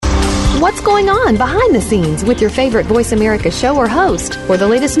what's going on behind the scenes with your favorite Voice America show or host. For the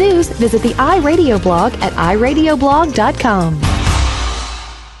latest news, visit the iRadio blog at iradioblog.com.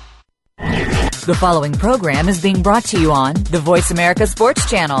 The following program is being brought to you on the Voice America Sports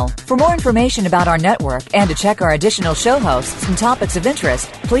Channel. For more information about our network and to check our additional show hosts and topics of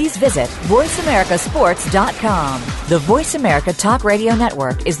interest, please visit voiceamericasports.com. The Voice America Talk Radio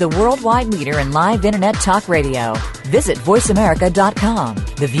Network is the worldwide leader in live Internet talk radio. Visit voiceamerica.com.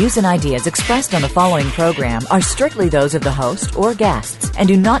 The views and ideas expressed on the following program are strictly those of the host or guests and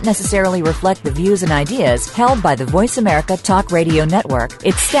do not necessarily reflect the views and ideas held by the Voice America Talk Radio Network,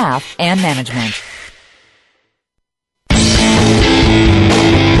 its staff, and management.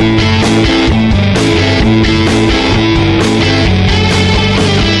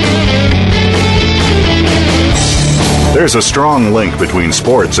 There's a strong link between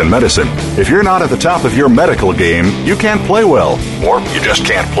sports and medicine. If you're not at the top of your medical game, you can't play well, or you just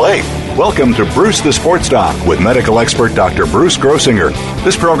can't play. Welcome to Bruce the Sports Doc with medical expert Dr. Bruce Grossinger.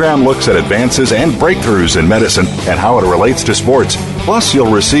 This program looks at advances and breakthroughs in medicine and how it relates to sports. Plus,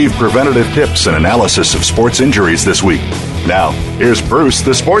 you'll receive preventative tips and analysis of sports injuries this week. Now, here's Bruce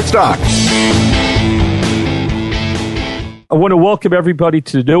the Sports Doc. I want to welcome everybody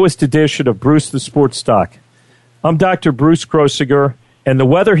to the newest edition of Bruce the Sports Doc. I'm Dr. Bruce Grossinger, and the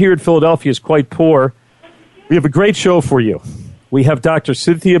weather here in Philadelphia is quite poor. We have a great show for you. We have Dr.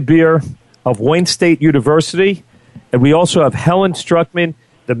 Cynthia Beer of Wayne State University, and we also have Helen Struckmann,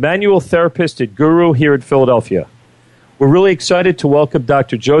 the manual therapist at Guru here in Philadelphia. We're really excited to welcome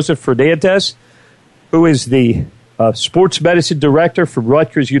Dr. Joseph Fernandez, who is the sports medicine director from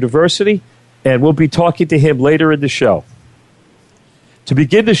Rutgers University, and we'll be talking to him later in the show. To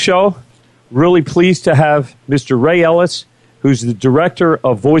begin the show, really pleased to have Mr. Ray Ellis, who's the director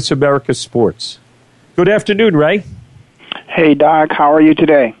of Voice America Sports. Good afternoon, Ray. Hey, Doc. How are you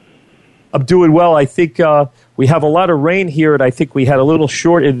today? I'm doing well. I think we have a lot of rain here, and I think we had a little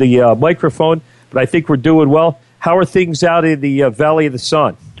short in the microphone, but I think we're doing well. How are things out in the Valley of the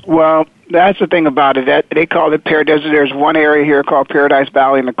Sun? Well, that's the thing about it. That they call it Paradise. There's one area here called Paradise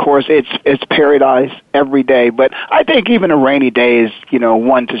Valley, and of course, it's paradise every day. But I think even a rainy day is,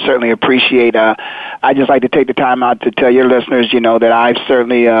 one to certainly appreciate. I just like to take the time out to tell your listeners, that I've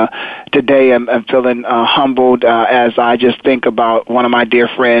certainly today I'm feeling humbled as I just think about one of my dear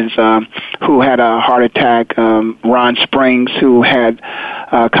friends who had a heart attack, Ron Springs, who had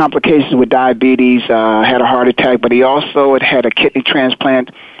complications with diabetes, had a heart attack, but he also had a kidney transplant.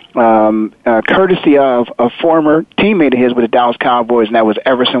 Courtesy of a former teammate of his with the Dallas Cowboys, and that was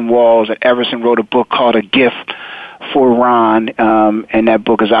Everson Walls. And Everson wrote a book called A Gift for Ron, and that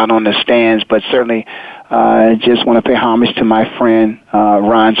book is out on the stands. But certainly, just want to pay homage to my friend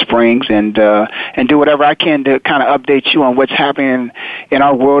Ron Springs, and do whatever I can to kind of update you on what's happening in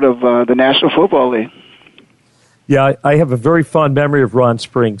our world of the National Football League. Yeah, I have a very fond memory of Ron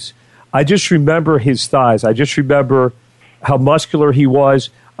Springs. I just remember his thighs. I just remember how muscular he was.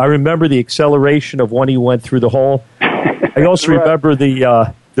 I remember the acceleration of when he went through the hole. I also remember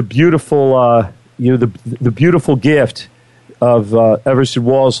the beautiful the beautiful gift of Everson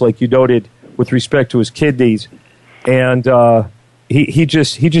Walls, like you noted, with respect to his kidneys, and he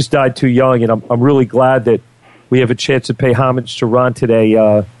just died too young. And I'm really glad that we have a chance to pay homage to Ron today,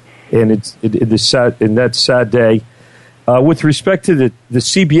 and it's in that sad day. With respect to the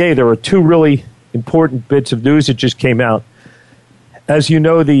CBA, there are two really important bits of news that just came out. As you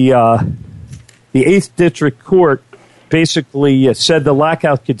know, the 8th District Court basically said the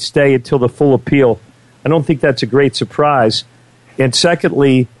lockout could stay until the full appeal. I don't think that's a great surprise. And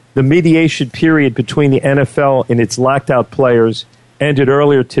secondly, the mediation period between the NFL and its locked-out players ended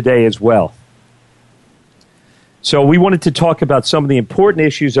earlier today as well. So we wanted to talk about some of the important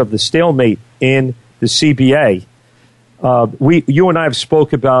issues of the stalemate in the CBA. You and I have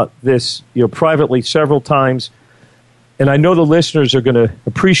spoke about this privately several times. And I know the listeners are going to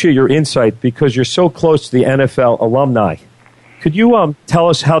appreciate your insight because you're so close to the NFL alumni. Could you tell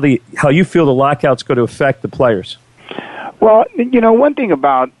us how you feel the lockout's going to affect the players? Well, one thing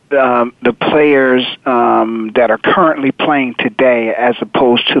about the players that are currently playing today as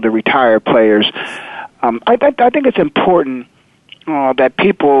opposed to the retired players, I think it's important that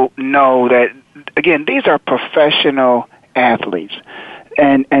people know that, again, these are professional athletes.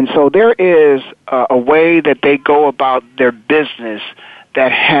 And so there is a way that they go about their business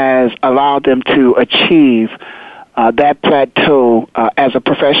that has allowed them to achieve that plateau as a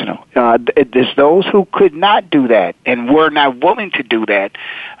professional. There's those who could not do that and were not willing to do that,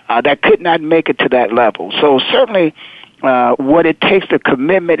 that could not make it to that level. So certainly what it takes, the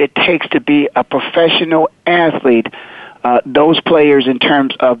commitment it takes to be a professional athlete, those players in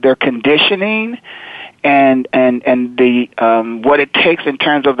terms of their conditioning and the what it takes in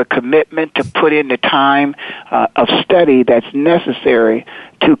terms of the commitment to put in the time of study that's necessary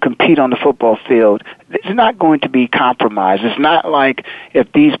to compete on the football field. It's not going to be compromised. It's not like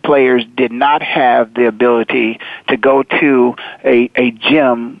if these players did not have the ability to go to a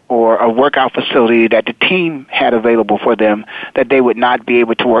gym or a workout facility that the team had available for them, that they would not be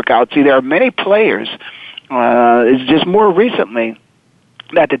able to work out. See, there are many players, it's just more recently,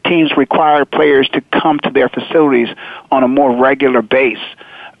 that the teams require players to come to their facilities on a more regular basis.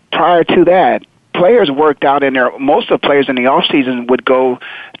 Prior to that, players worked out most of the players in the off season would go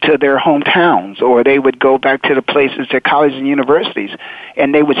to their hometowns, or they would go back to the places, their colleges and universities,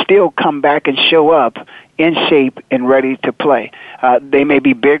 and they would still come back and show up in shape and ready to play. They may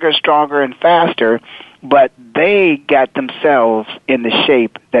be bigger, stronger, and faster, but they got themselves in the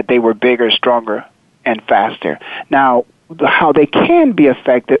shape that they were bigger, stronger, and faster. Now, how they can be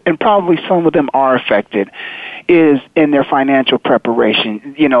affected, and probably some of them are affected, is in their financial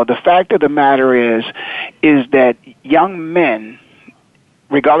preparation. You know, the fact of the matter is that young men,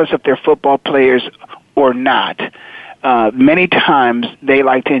 regardless if they're football players or not, many times they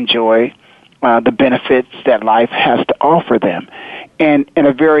like to enjoy the benefits that life has to offer them. And at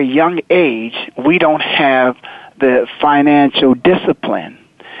a very young age, we don't have the financial discipline.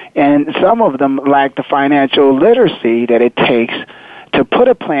 And some of them lack the financial literacy that it takes to put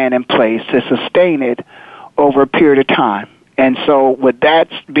a plan in place to sustain it over a period of time. And so with that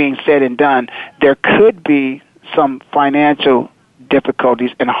being said and done, there could be some financial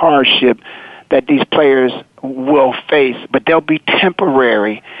difficulties and hardship that these players will face, but they'll be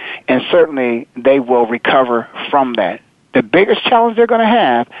temporary, and certainly they will recover from that. The biggest challenge they're going to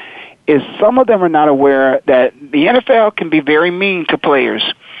have is some of them are not aware that the NFL can be very mean to players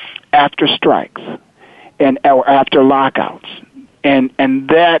after strikes or after lockouts. And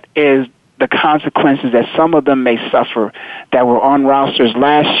that is the consequences that some of them may suffer that were on rosters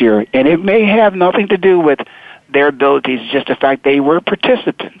last year. And it may have nothing to do with their abilities, just the fact they were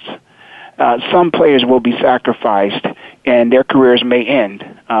participants. Some players will be sacrificed, and their careers may end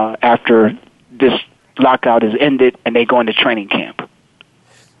after this lockout is ended and they go into training camp.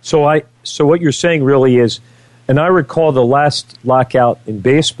 So what you're saying really is, and I recall the last lockout in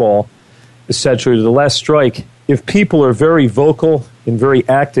baseball, essentially the last strike, if people are very vocal and very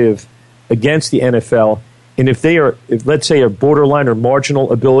active against the NFL, and if let's say are borderline or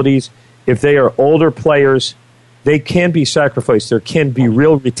marginal abilities, if they are older players, they can be sacrificed. There can be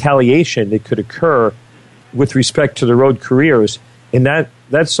real retaliation that could occur with respect to their own careers. And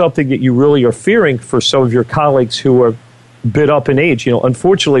that's something that you really are fearing for some of your colleagues who are a bit up in age. You know,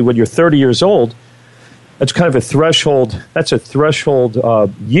 unfortunately, when you're 30 years old, that's kind of a threshold. That's a threshold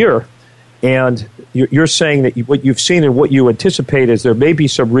year. And you're saying that what you've seen and what you anticipate is there may be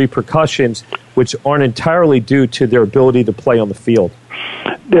some repercussions which aren't entirely due to their ability to play on the field.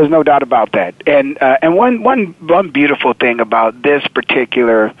 There's no doubt about that. And one beautiful thing about this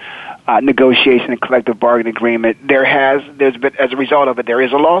particular negotiation and collective bargaining agreement, there's been, as a result of it, there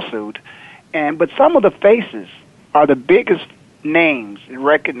is a lawsuit. But some of the faces are the biggest names,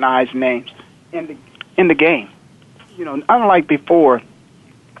 recognized names in the game. You know, unlike before.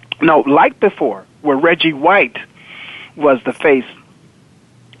 No, like before, where Reggie White was the face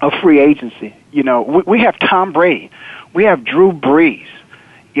of free agency. You know, we have Tom Brady. We have Drew Brees.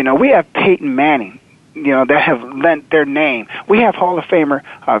 You know, we have Peyton Manning, you know, that have lent their name. We have Hall of Famer,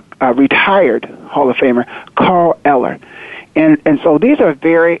 retired Hall of Famer, Carl Eller. And so these are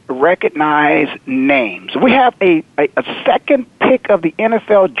very recognized names. We have a second pick of the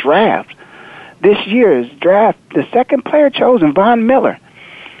NFL draft. This year's draft, the second player chosen, Von Miller,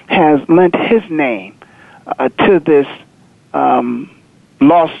 has lent his name to this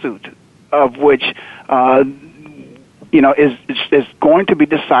lawsuit, of which is going to be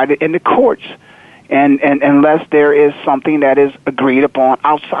decided in the courts, and unless there is something that is agreed upon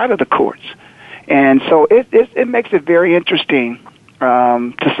outside of the courts, and so it makes it very interesting,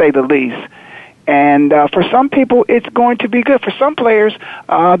 to say the least. And for some people, it's going to be good. For some players,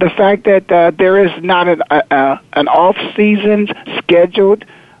 the fact that there is not an off-season scheduled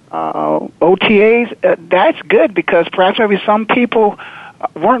OTAs, that's good, because perhaps maybe some people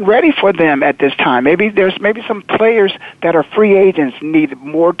weren't ready for them at this time. Maybe some players that are free agents need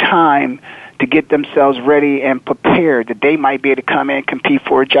more time to get themselves ready and prepared, that they might be able to come in and compete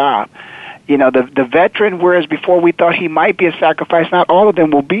for a job. You know, the veteran, whereas before we thought he might be a sacrifice, not all of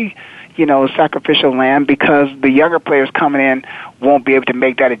them will be, you know, sacrificial lamb, because the younger players coming in won't be able to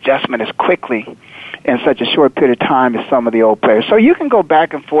make that adjustment as quickly in such a short period of time as some of the old players. So you can go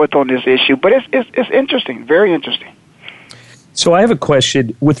back and forth on this issue, but it's interesting, very interesting. So I have a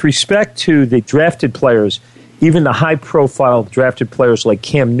question with respect to the drafted players, even the high-profile drafted players like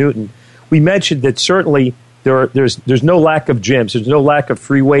Cam Newton. We mentioned that certainly there's no lack of gyms, there's no lack of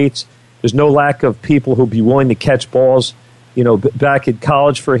free weights, there's no lack of people who'll be willing to catch balls, back at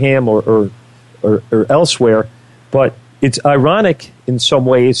college for him or elsewhere. But it's ironic in some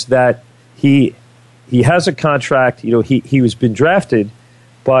ways that he has a contract. He has been drafted,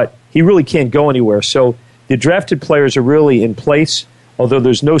 but he really can't go anywhere. So the drafted players are really in place, although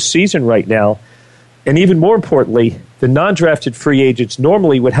there's no season right now. And even more importantly, the non-drafted free agents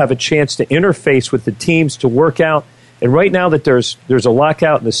normally would have a chance to interface with the teams to work out. And right now that there's a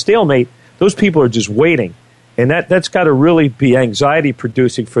lockout and a stalemate, those people are just waiting. And that's got to really be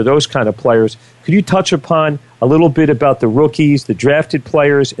anxiety-producing for those kind of players. Could you touch upon a little bit about the rookies, the drafted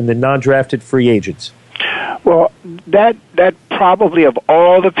players, and the non-drafted free agents? Well, that probably of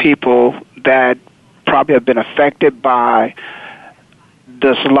all the people that probably have been affected by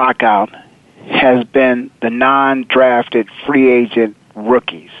this lockout has been the non-drafted free agent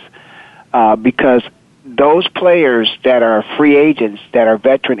rookies, because those players that are free agents, that are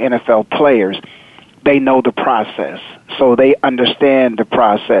veteran NFL players, they know the process, so they understand the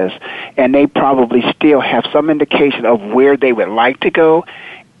process, and they probably still have some indication of where they would like to go,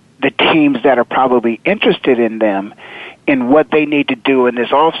 the teams that are probably interested in them, and what they need to do in this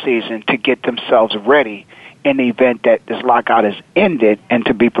offseason to get themselves ready in the event that this lockout is ended and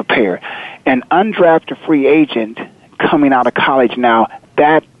to be prepared. An undrafted free agent coming out of college now,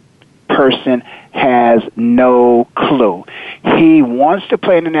 that person has no clue. He wants to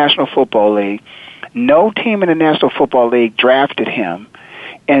play in the National Football League. No team in the National Football League drafted him.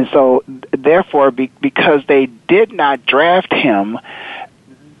 And so, therefore, because they did not draft him,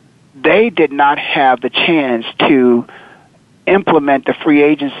 they did not have the chance to implement the free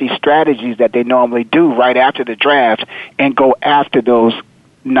agency strategies that they normally do right after the draft and go after those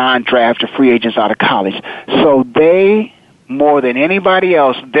non-drafted free agents out of college. So they, more than anybody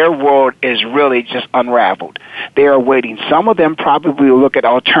else, their world is really just unraveled. They are waiting. Some of them probably will look at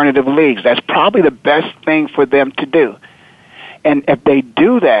alternative leagues. That's probably the best thing for them to do. And if they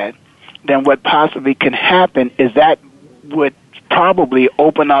do that, then what possibly can happen is that would probably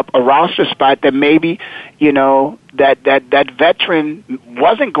open up a roster spot that maybe, that veteran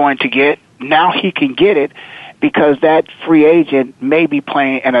wasn't going to get. Now he can get it because that free agent may be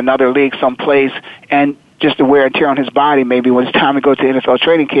playing in another league someplace, and just the wear and tear on his body, maybe when it's time to go to NFL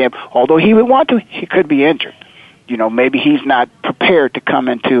training camp, although he would want to, he could be injured. Maybe he's not prepared to come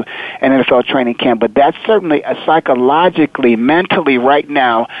into an NFL training camp. But that's certainly psychologically, mentally right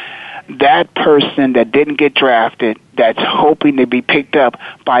now, that person that didn't get drafted, that's hoping to be picked up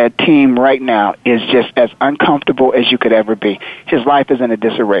by a team right now, is just as uncomfortable as you could ever be. His life is in a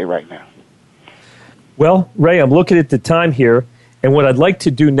disarray right now. Well, Ray, I'm looking at the time here, and what I'd like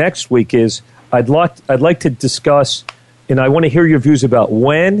to do next week is I'd like to discuss, and I want to hear your views about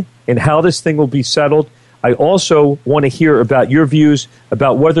when and how this thing will be settled. I also want to hear about your views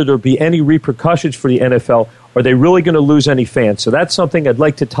about whether there'll be any repercussions for the NFL. Are they really going to lose any fans? So that's something I'd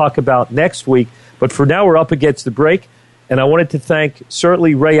like to talk about next week. But for now, we're up against the break, and I wanted to thank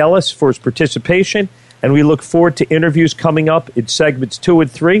certainly Ray Ellis for his participation, and we look forward to interviews coming up in segments 2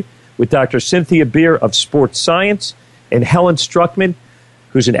 and 3 with Dr. Cynthia Beer of Sports Science and Helen Struckmann,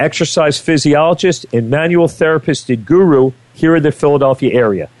 who's an exercise physiologist and manual therapist and guru here in the Philadelphia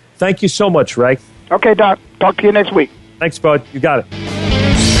area. Thank you so much, Ray. Okay, Doc. Talk to you next week. Thanks, bud. You got it.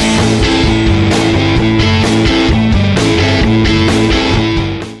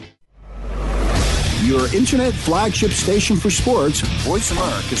 Your internet flagship station for sports, Voice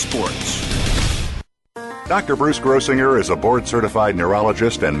America Sports. Dr. Bruce Grossinger is a board-certified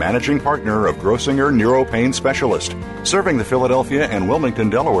neurologist and managing partner of Grossinger Neuropain Specialist, serving the Philadelphia and Wilmington,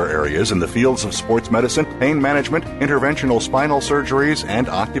 Delaware areas in the fields of sports medicine, pain management, interventional spinal surgeries, and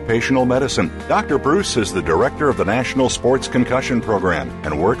occupational medicine. Dr. Bruce is the director of the National Sports Concussion Program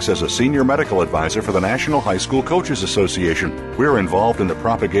and works as a senior medical advisor for the National High School Coaches Association. We're involved in the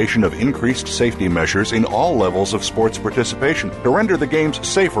propagation of increased safety measures in all levels of sports participation to render the games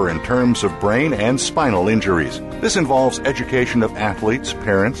safer in terms of brain and spinal injuries. This involves education of athletes,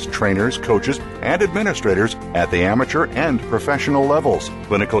 parents, trainers, coaches, and administrators at the amateur and professional levels.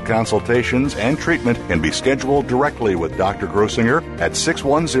 Clinical consultations and treatment can be scheduled directly with Dr. Grossinger at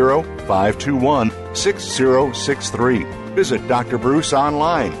 610-521-6063. Visit Dr. Bruce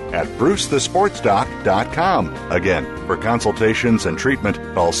online at brucethesportsdoc.com. Again, for consultations and treatment,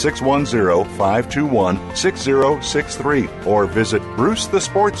 call 610-521-6063 or visit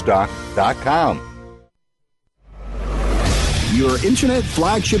brucethesportsdoc.com. Your internet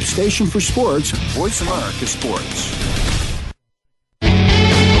flagship station for sports, Voice America Sports.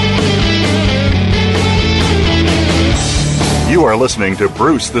 are listening to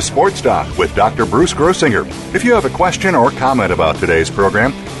Bruce the Sports Doc with Dr. Bruce Grossinger. If you have a question or comment about today's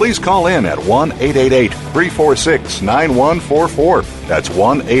program, please call in at 1-888-346-9144. That's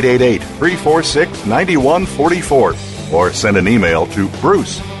 1-888-346-9144. Or send an email to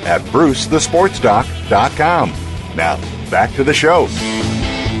bruce@brucethesportsdoc.com. Now, back to the show.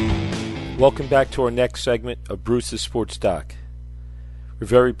 Welcome back to our next segment of Bruce the Sports Doc. We're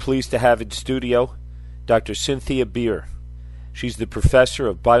very pleased to have in studio Dr. Cynthia Beer. She's the professor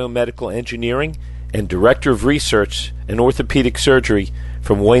of biomedical engineering and director of research in orthopedic surgery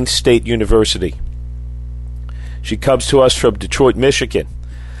from Wayne State University. She comes to us from Detroit, Michigan.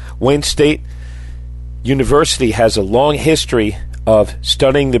 Wayne State University has a long history of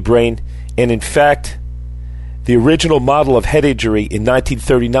studying the brain, and in fact, the original model of head injury in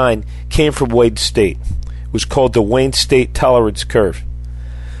 1939 came from Wayne State. It was called the Wayne State Tolerance Curve.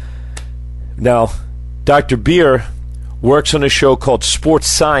 Now, Dr. Beer works on a show called Sports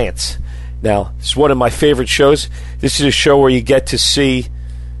Science. Now, it's one of my favorite shows. This is a show where you get to see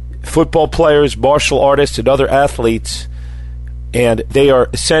football players, martial artists, and other athletes, and they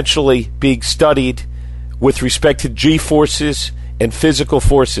are essentially being studied with respect to G-forces and physical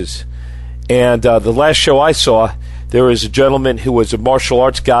forces. And the last show I saw, there was a gentleman who was a martial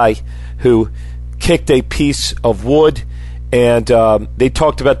arts guy who kicked a piece of wood, and they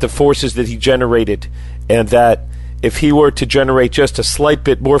talked about the forces that he generated, and that if he were to generate just a slight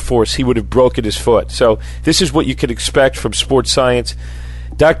bit more force, he would have broken his foot. So this is what you can expect from sports science.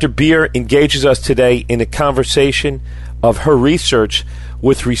 Dr. Beer engages us today in a conversation of her research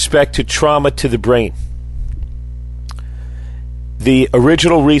with respect to trauma to the brain. The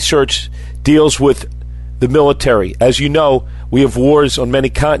original research deals with the military. As you know, we have wars on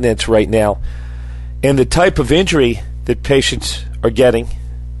many continents right now, and the type of injury that patients are getting,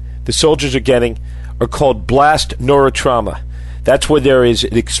 the soldiers are getting, are called blast neurotrauma. That's where there is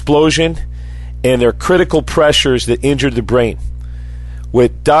an explosion and there are critical pressures that injure the brain.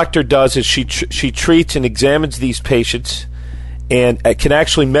 What doctor does is she treats and examines these patients and can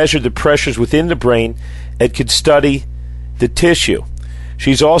actually measure the pressures within the brain and can study the tissue.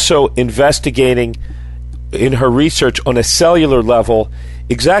 She's also investigating in her research on a cellular level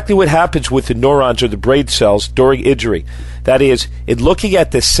exactly what happens with the neurons or the brain cells during injury. That is, in looking at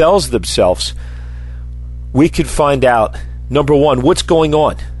the cells themselves, we can find out, number one, what's going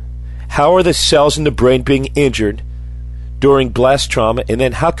on. How are the cells in the brain being injured during blast trauma, and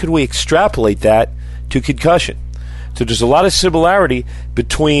then how can we extrapolate that to concussion? So there's a lot of similarity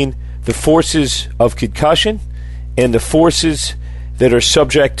between the forces of concussion and the forces that are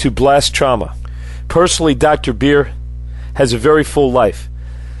subject to blast trauma. Personally, Dr. Beer has a very full life.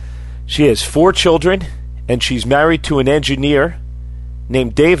 She has 4 children, and she's married to an engineer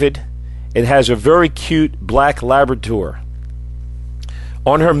named David and has a very cute black Labrador.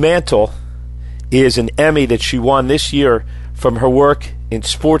 On her mantle is an Emmy that she won this year from her work in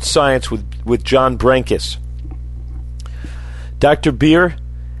sports science with John Brankus. Dr. Beer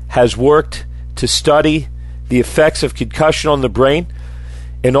has worked to study the effects of concussion on the brain,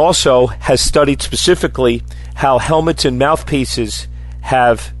 and also has studied specifically how helmets and mouthpieces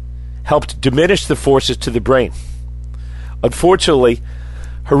have helped diminish the forces to the brain. Unfortunately,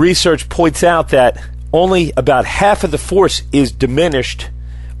 her research points out that only about half of the force is diminished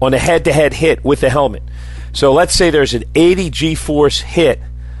on a head-to-head hit with the helmet. So let's say there's an 80 G-force hit.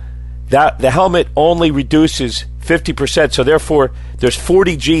 That the helmet only reduces 50%, so therefore there's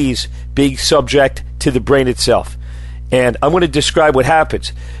 40 Gs being subject to the brain itself. And I'm going to describe what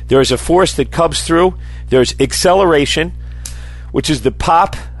happens. There's a force that comes through. There's acceleration, which is the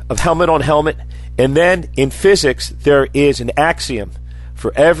pop of helmet on helmet. And then in physics, there is an axiom.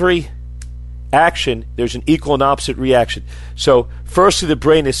 For every action, there's an equal and opposite reaction. So firstly, the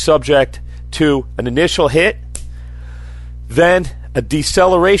brain is subject to an initial hit, then a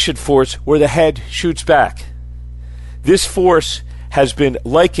deceleration force where the head shoots back. This force has been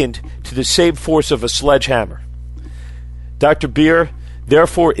likened to the same force of a sledgehammer. Dr. Beer,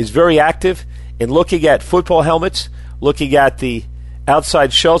 therefore, is very active in looking at football helmets, looking at the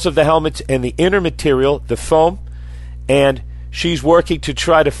outside shells of the helmets and the inner material, the foam, and she's working to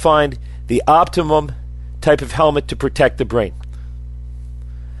try to find the optimum type of helmet to protect the brain.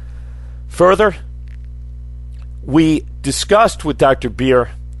 Further, we discussed with Dr.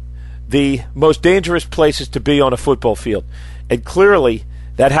 Beer the most dangerous places to be on a football field, and clearly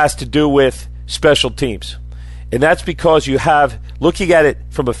that has to do with special teams. And that's because you have, looking at it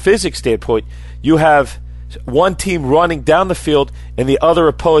from a physics standpoint, you have one team running down the field and the other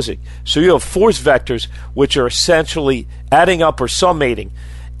opposing. So you have force vectors which are essentially adding up or summating.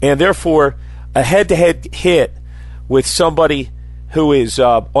 And therefore, a head-to-head hit with somebody who is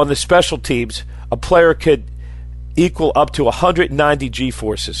on the special teams, a player could equal up to 190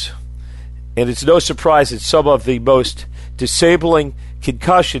 G-forces. And it's no surprise that some of the most disabling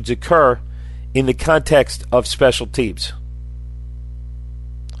concussions occur in the context of special teams.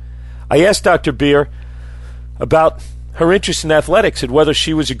 I asked Dr. Beer about her interest in athletics and whether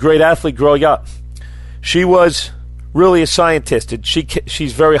she was a great athlete growing up. She was really a scientist, and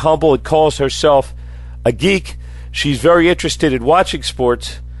she's very humble and calls herself a geek. She's very interested in watching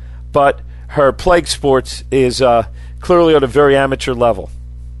sports, but her playing sports is clearly on a very amateur level.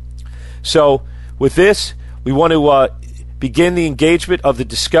 So with this, we want to begin the engagement of the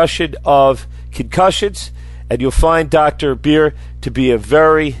discussion of concussions, and you'll find Dr. Beer to be a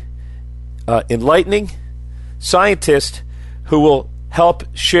very enlightening scientist who will help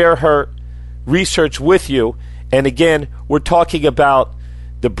share her research with you. And again, we're talking about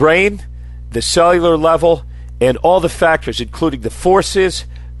the brain, the cellular level, and all the factors, including the forces,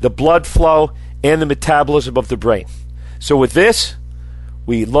 the blood flow, and the metabolism of the brain. So with this,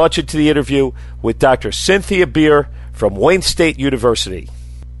 we launch into the interview with Dr. Cynthia Beer from Wayne State University.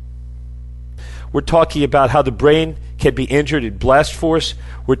 We're talking about how the brain can be injured in blast force.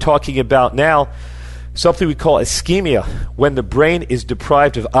 We're talking about now something we call ischemia, when the brain is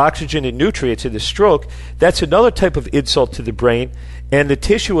deprived of oxygen and nutrients in the stroke. That's another type of insult to the brain, and the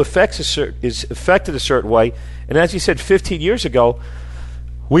tissue is affected a certain way. And as you said, 15 years ago,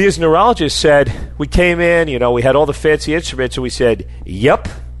 we as neurologists said, we came in, we had all the fancy instruments, and we said, yep,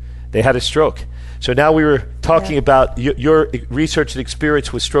 they had a stroke. So now we were talking about your research and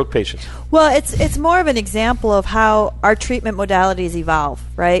experience with stroke patients. Well, it's more of an example of how our treatment modalities evolve,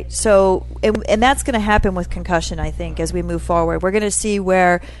 right? So, and that's going to happen with concussion, I think, as we move forward. We're going to see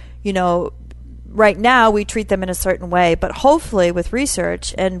where, right now we treat them in a certain way, but hopefully with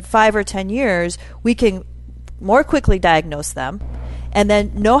research in 5 or 10 years, we can more quickly diagnose them and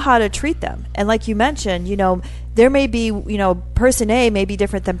then know how to treat them. And like you mentioned, there may be, person A may be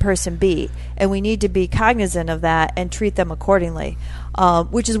different than person B, and we need to be cognizant of that and treat them accordingly.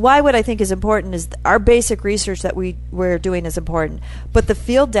 Which is why what I think is important is our basic research that we're doing is important, but the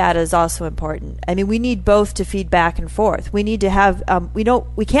field data is also important. I mean, we need both to feed back and forth. We need to have,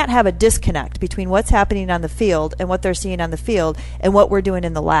 we can't have a disconnect between what's happening on the field and what they're seeing on the field and what we're doing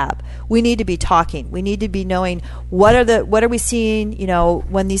in the lab. We need to be talking. We need to be knowing what are we seeing,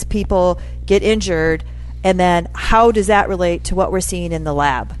 when these people get injured, and then how does that relate to what we're seeing in the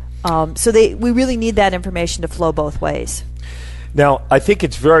lab? We really need that information to flow both ways. Now, I think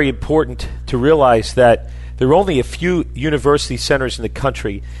it's very important to realize that there are only a few university centers in the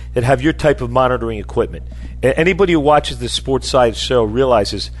country that have your type of monitoring equipment. Anybody who watches the Sports Science show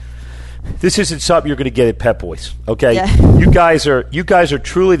realizes this isn't something you're going to get at Pep Boys. Okay, yeah. You guys are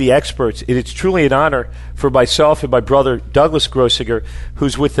truly the experts, and it's truly an honor for myself and my brother Douglas Grossinger,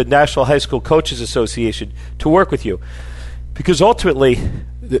 who's with the National High School Coaches Association, to work with you, because ultimately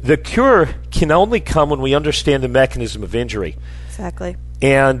the cure can only come when we understand the mechanism of injury. Exactly.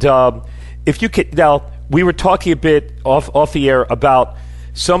 And if you could, now we were talking a bit off the air about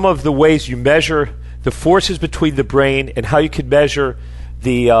some of the ways you measure the forces between the brain and how you can measure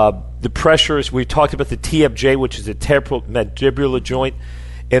the pressures. We talked about the TMJ, which is the temporomandibular joint.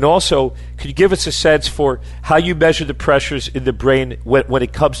 And also, could you give us a sense for how you measure the pressures in the brain when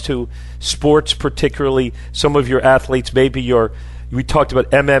it comes to sports, particularly some of your athletes, we talked about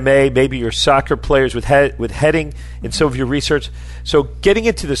MMA, maybe your soccer players with heading in some of your research. So getting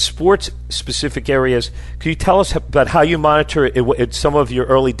into the sports-specific areas, could you tell us about how you monitor in some of your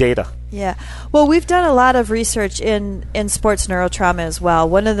early data? Yeah. Well, we've done a lot of research in sports neurotrauma as well.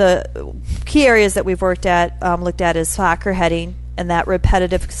 One of the key areas that we've looked at is soccer heading and that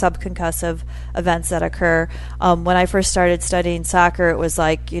repetitive subconcussive events that occur. When I first started studying soccer, it was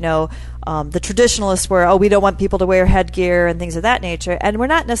like, the traditionalists were, we don't want people to wear headgear and things of that nature. And we're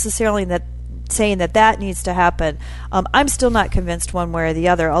not necessarily saying that needs to happen. I'm still not convinced one way or the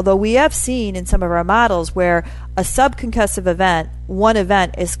other, although we have seen in some of our models where a subconcussive event, one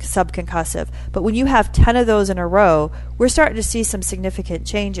event is subconcussive. But when you have 10 of those in a row, we're starting to see some significant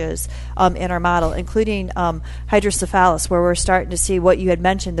changes in our model, including hydrocephalus, where we're starting to see what you had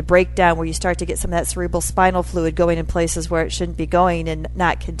mentioned, the breakdown where you start to get some of that cerebral spinal fluid going in places where it shouldn't be going and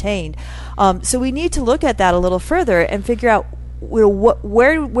not contained. So we need to look at that a little further and figure out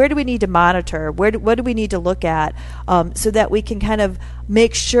where do we need to monitor? What do we need to look at so that we can kind of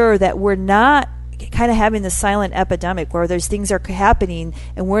make sure that we're not kind of having the silent epidemic where those things are happening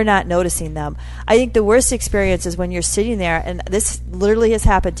and we're not noticing them. I think the worst experience is when you're sitting there, and this literally has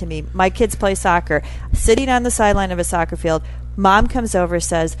happened to me. My kids play soccer, sitting on the sideline of a soccer field. Mom comes over,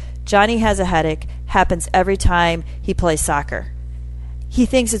 says, Johnny has a headache, happens every time he plays soccer. he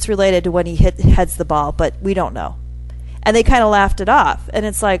thinks it's related to when he heads the ball, but we don't know. And they kind of laughed it off. And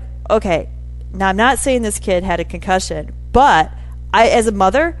it's like, okay, now I'm not saying this kid had a concussion, but I, as a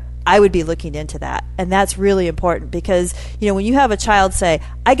mother, I would be looking into that. And that's really important because, when you have a child say,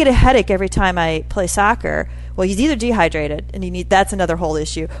 I get a headache every time I play soccer, well, he's either dehydrated, and that's another whole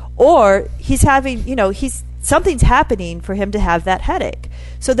issue, or he's having, something's happening for him to have that headache.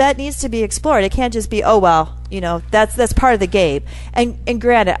 So that needs to be explored. It can't just be, oh, well, that's part of the game. And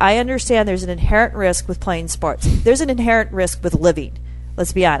granted, I understand there's an inherent risk with playing sports. There's an inherent risk with living.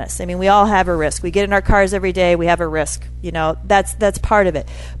 Let's be honest. I mean, we all have a risk. We get in our cars every day. We have a risk. That's part of it.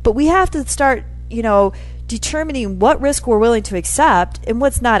 But we have to start, determining what risk we're willing to accept and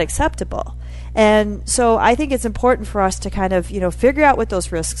what's not acceptable. And so I think it's important for us to kind of, figure out what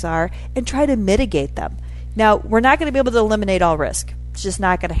those risks are and try to mitigate them. Now, we're not going to be able to eliminate all risk. It's just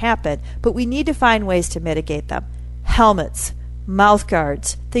not going to happen. But we need to find ways to mitigate them. Helmets, mouth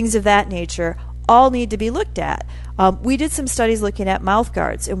guards, things of that nature all need to be looked at. We did some studies looking at mouth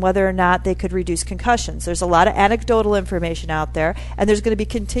guards and whether or not they could reduce concussions. There's a lot of anecdotal information out there, and there's going to be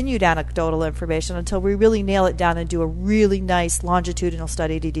continued anecdotal information until we really nail it down and do a really nice longitudinal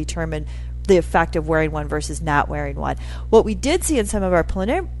study to determine the effect of wearing one versus not wearing one. What we did see in some of our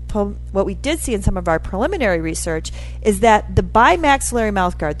preliminary research is that the bimaxillary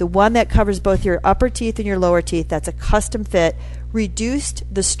mouth guard, the one that covers both your upper teeth and your lower teeth, that's a custom fit, reduced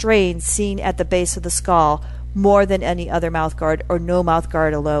the strain seen at the base of the skull more than any other mouth guard or no mouth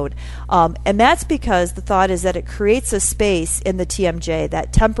guard alone. And that's because the thought is that it creates a space in the TMJ,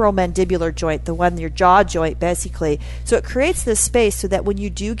 that temporal mandibular joint, the one, your jaw joint basically. So it creates this space so that when you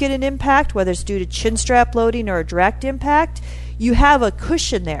do get an impact, whether it's due to chin strap loading or a direct impact, you have a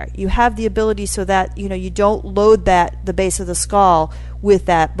cushion there. You have the ability so that you don't load the base of the skull with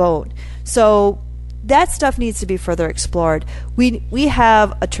that bone. So that stuff needs to be further explored. We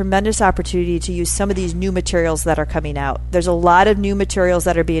have a tremendous opportunity to use some of these new materials that are coming out. There's a lot of new materials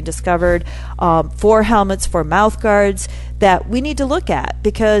that are being discovered for helmets, for mouth guards that we need to look at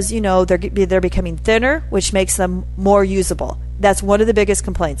because they're becoming thinner, which makes them more usable. That's one of the biggest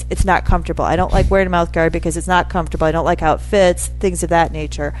complaints. It's not comfortable. I don't like wearing a mouth guard because it's not comfortable. I don't like how it fits, things of that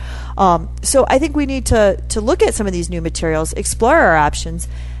nature. So I think we need to look at some of these new materials, explore our options.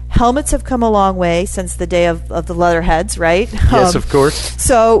 Helmets have come a long way since the day of the leatherheads, right? Yes, of course.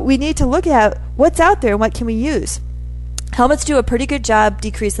 So we need to look at what's out there and what can we use. Helmets do a pretty good job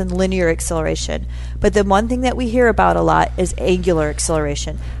decreasing linear acceleration, but the one thing that we hear about a lot is angular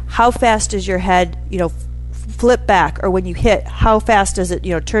acceleration. How fast does your head, flip back, or when you hit, how fast does it,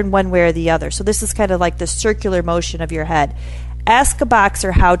 turn one way or the other? So this is kind of like the circular motion of your head. Ask a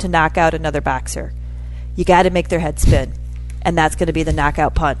boxer how to knock out another boxer. You got to make their head spin. And that's going to be the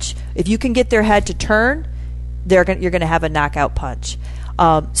knockout punch. If you can get their head to turn, you're going to have a knockout punch.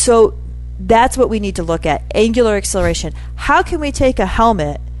 So that's what we need to look at, angular acceleration. How can we take a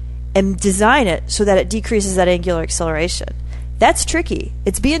helmet and design it so that it decreases that angular acceleration? That's tricky.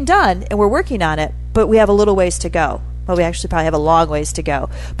 It's being done, and we're working on it, but we have a little ways to go. Well, we actually probably have a long ways to go.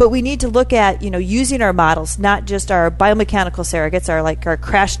 But we need to look at, using our models, not just our biomechanical surrogates, our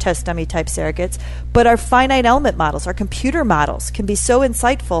crash test dummy type surrogates, but our finite element models, our computer models can be so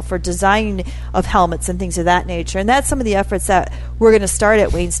insightful for design of helmets and things of that nature. And that's some of the efforts that we're going to start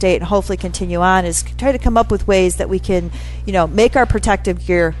at Wayne State and hopefully continue on, is try to come up with ways that we can, make our protective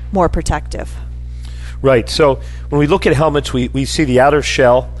gear more protective. Right. So when we look at helmets, we see the outer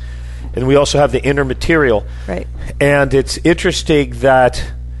shell, and we also have the inner material. Right. And it's interesting that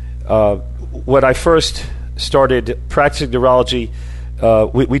when I first started practicing neurology,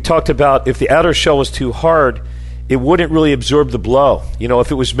 we talked about if the outer shell was too hard, it wouldn't really absorb the blow.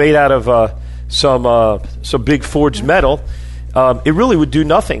 If it was made out of some big forged metal, it really would do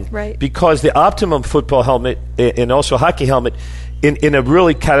nothing. Right. Because the optimum football helmet and also hockey helmet, in a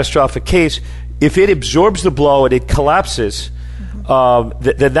really catastrophic case, if it absorbs the blow and it collapses,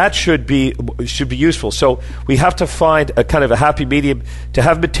 then that should be useful. So we have to find a kind of a happy medium to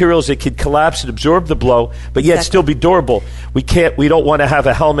have materials that can collapse and absorb the blow, but yet still be durable. We don't want to have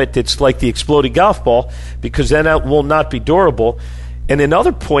a helmet that's like the exploding golf ball, because then that will not be durable. And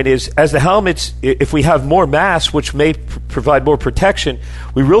another point is, as the helmets, if we have more mass, which may provide more protection,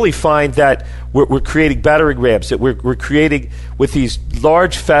 we really find that we're creating battering rams, that we're creating, with these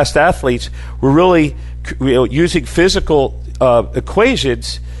large, fast athletes, we're really using physical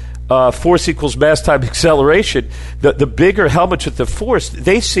equations, force equals mass times acceleration. The bigger helmets with the force,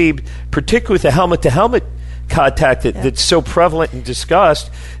 they seem, particularly with the helmet-to-helmet contact that's so prevalent and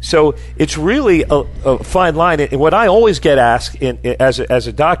discussed. So it's really a fine line. And what I always get asked as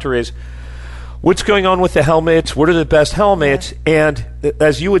a doctor is, what's going on with the helmets, what are the best helmets, and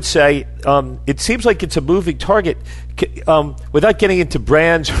as you would say, it seems like it's a moving target. Without getting into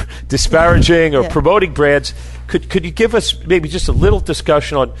brands, disparaging or promoting brands, could you give us maybe just a little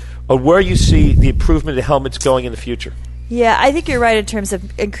discussion on where you see the improvement of helmets going in the future? Yeah, I think you're right in terms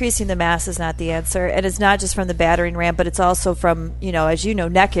of increasing the mass is not the answer. And it's not just from the battering ram, but it's also from, as you know,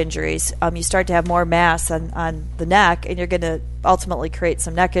 neck injuries. You start to have more mass on the neck, and you're going to ultimately create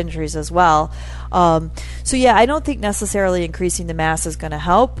some neck injuries as well. I don't think necessarily increasing the mass is going to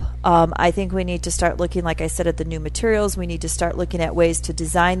help. I think we need to start looking, like I said, at the new materials. We need to start looking at ways to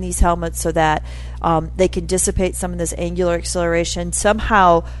design these helmets so that they can dissipate some of this angular acceleration,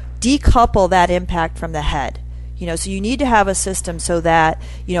 somehow decouple that impact from the head. So you need to have a system so that,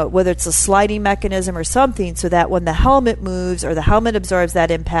 whether it's a sliding mechanism or something, so that when the helmet moves or the helmet absorbs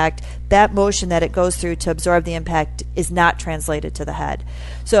that impact, that motion that it goes through to absorb the impact is not translated to the head.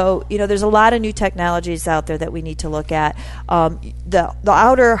 So, there's a lot of new technologies out there that we need to look at. The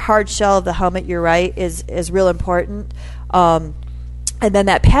outer hard shell of the helmet, you're right, is real important. And then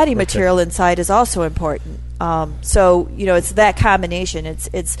that padding material inside is also important. It's that combination.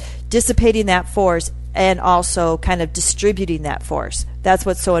 It's dissipating that force and also kind of distributing that force. That's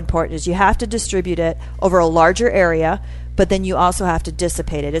what's so important, is you have to distribute it over a larger area, but then you also have to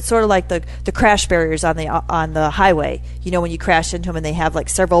dissipate it. It's sort of like the crash barriers on the highway. When you crash into them, and they have like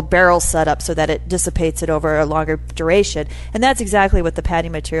several barrels set up so that it dissipates it over a longer duration. And that's exactly what the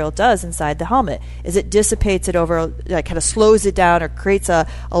padding material does inside the helmet, is it dissipates it over, kind of slows it down or creates a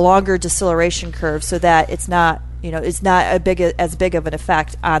longer deceleration curve so that it's not as big of an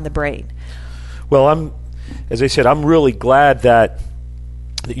effect on the brain. Well, as I said, I'm really glad that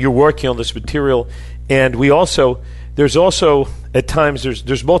you're working on this material, and there's also at times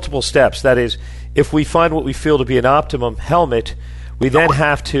there's multiple steps. That is, if we find what we feel to be an optimum helmet, we then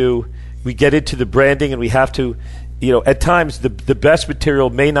we get into the branding, and we have to, at times the best material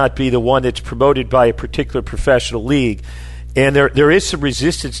may not be the one that's promoted by a particular professional league, and there is some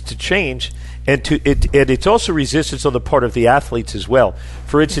resistance to change. And it's also resistance on the part of the athletes as well.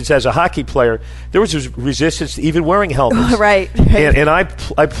 For instance, as a hockey player, there was resistance to even wearing helmets. Right. And I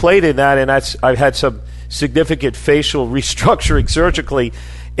played in that, and I've had some significant facial restructuring surgically.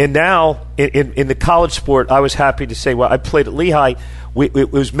 And now in the college sport, I was happy to say, I played at Lehigh.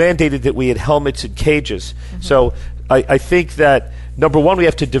 It was mandated that we had helmets and cages. Mm-hmm. So I think that, number one, we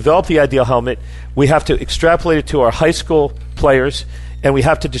have to develop the ideal helmet. We have to extrapolate it to our high school players, and we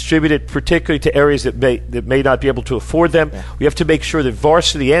have to distribute it particularly to areas that may not be able to afford them. Yeah. We have to make sure that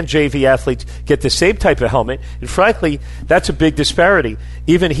varsity and JV athletes get the same type of helmet. And frankly, that's a big disparity.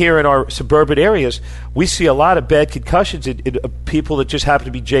 Even here in our suburban areas, we see a lot of bad concussions in people that just happen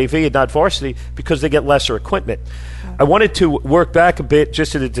to be JV and not varsity because they get lesser equipment. I wanted to work back a bit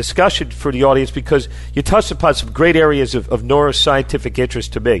just in a discussion for the audience, because you touched upon some great areas of neuroscientific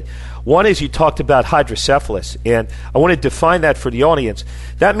interest to me. One is you talked about hydrocephalus, and I want to define that for the audience.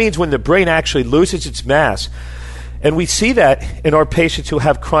 That means when the brain actually loses its mass, and we see that in our patients who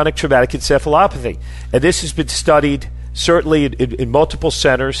have chronic traumatic encephalopathy. And this has been studied certainly in multiple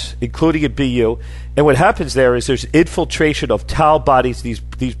centers, including at BU. And what happens there is there's infiltration of tau bodies,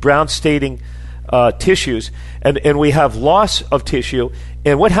 these brown staining tissues, and we have loss of tissue.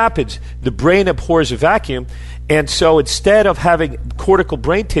 And what happens? The brain abhors a vacuum, and so instead of having cortical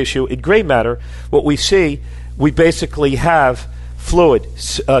brain tissue in gray matter, what we see, we basically have fluid,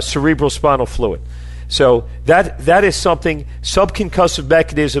 cerebral spinal fluid. So that is something, subconcussive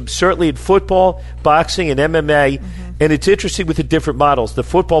mechanism, certainly in football, boxing, and MMA, and it's interesting with the different models. The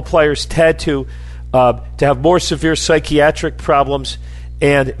football players tend to have more severe psychiatric problems,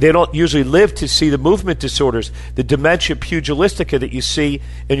 and they don't usually live to see the movement disorders, the dementia pugilistica that you see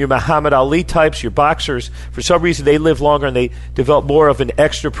in your Muhammad Ali types, your boxers. For some reason, they live longer and they develop more of an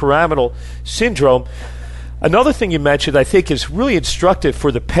extrapyramidal syndrome. Another thing you mentioned I think is really instructive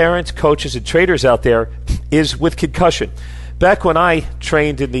for the parents, coaches, and trainers out there is with concussion. Back when I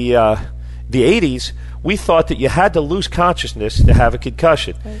trained in the 80s, we thought that you had to lose consciousness to have a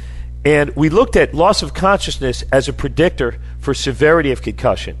concussion. Right. And we looked at loss of consciousness as a predictor for severity of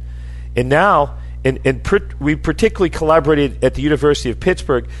concussion. And now, we particularly collaborated at the University of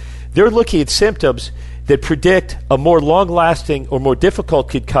Pittsburgh, they're looking at symptoms that predict a more long-lasting or more difficult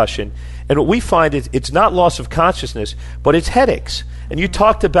concussion. And what we find is it's not loss of consciousness, but it's headaches. And you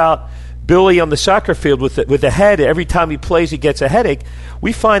talked about Billy on the soccer field with the head. Every time he plays, he gets a headache.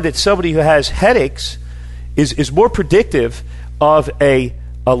 We find that somebody who has headaches is more predictive of a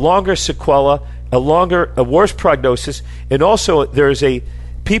longer sequela, a worse prognosis, and also there's a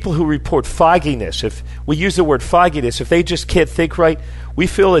people who report fogginess, if we use the word fogginess, if they just can't think right, we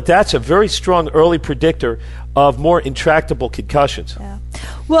feel that that's a very strong early predictor of more intractable concussions. Yeah.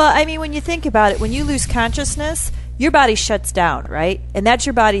 Well, I mean, when you think about it, when you lose consciousness, your body shuts down, right? And that's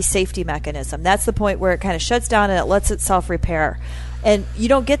your body's safety mechanism. That's the point where it kind of shuts down and it lets itself repair. And you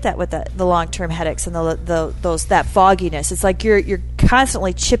don't get that with the long-term headaches and that fogginess. It's like you're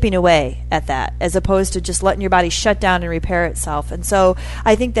constantly chipping away at that, as opposed to just letting your body shut down and repair itself. And so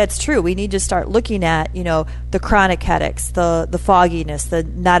I think that's true. We need to start looking at, the chronic headaches, the fogginess,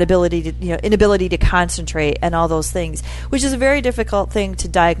 the inability to concentrate, and all those things, which is a very difficult thing to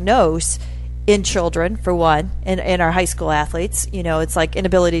diagnose in children, for one, in our high school athletes. It's like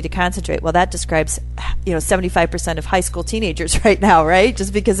inability to concentrate. Well, that describes 75% of high school teenagers right now, right?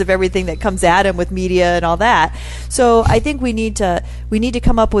 Just because of everything that comes at them with media and all that. So I think we need to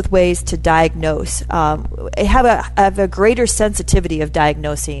come up with ways to diagnose, have a greater sensitivity of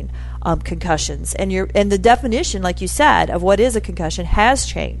diagnosing concussions, and the definition, like you said, of what is a concussion has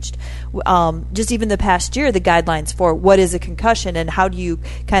changed. Just even the past year, the guidelines for what is a concussion and how do you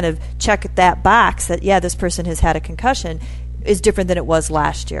kind of check that box that this person has had a concussion is different than it was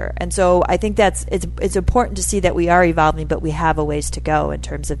last year. And so I think it's important to see that we are evolving, but we have a ways to go in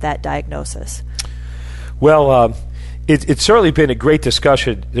terms of that diagnosis. Well, it's certainly been a great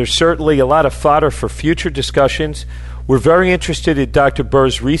discussion. There's certainly a lot of fodder for future discussions. We're very interested in Dr.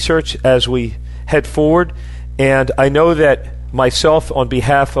 Burr's research as we head forward, and I know that myself, on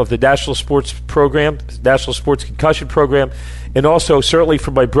behalf of the National Sports Program, National Sports Concussion Program, and also certainly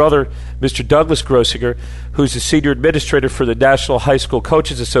for my brother, Mr. Douglas Grossinger, who's the Senior Administrator for the National High School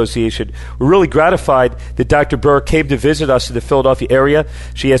Coaches Association, we're really gratified that Dr. Burr came to visit us in the Philadelphia area.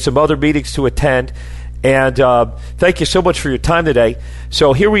 She has some other meetings to attend, and thank you so much for your time today.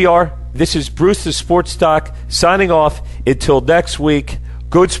 So here we are. This is Bruce the Sports Doc signing off until next week.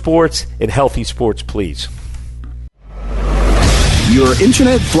 Good sports and healthy sports, please. Your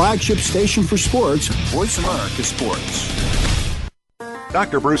internet flagship station for sports, Voice America Sports.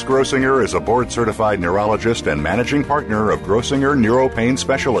 Dr. Bruce Grossinger is a board-certified neurologist and managing partner of Grossinger Neuropain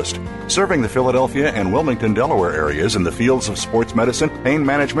Specialist, serving the Philadelphia and Wilmington, Delaware areas in the fields of sports medicine, pain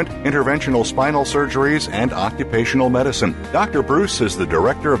management, interventional spinal surgeries, and occupational medicine. Dr. Bruce is the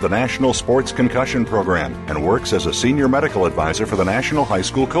director of the National Sports Concussion Program and works as a senior medical advisor for the National High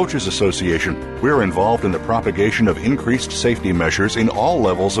School Coaches Association. We're involved in the propagation of increased safety measures in all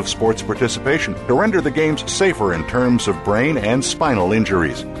levels of sports participation to render the games safer in terms of brain and spinal injuries.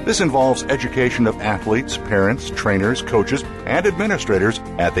 This involves education of athletes, parents, trainers, coaches, and administrators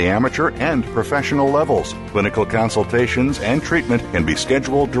at the amateur and professional levels. Clinical consultations and treatment can be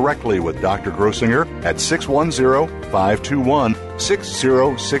scheduled directly with Dr. Grossinger at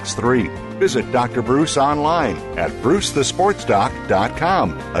 610-521-6063. Visit Dr. Bruce online at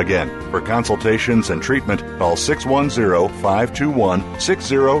brucethesportsdoc.com. Again, for consultations and treatment, call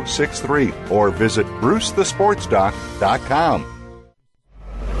 610-521-6063 or visit brucethesportsdoc.com.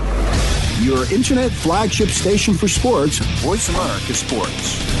 Your internet flagship station for sports, Voice America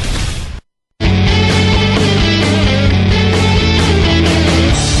Sports.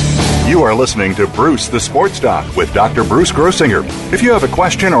 You are listening to Bruce the Sports Doc with Dr. Bruce Grossinger. If you have a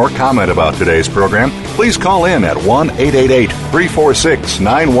question or comment about today's program, please call in at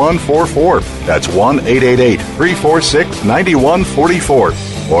 1-888-346-9144. That's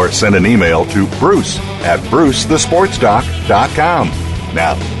 1-888-346-9144. Or send an email to bruce@brucethesportsdoc.com.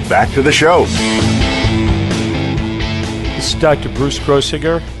 Now, back to the show. This is Dr. Bruce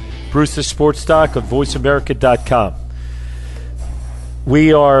Grossinger, Bruce the Sports Doc of VoiceAmerica.com.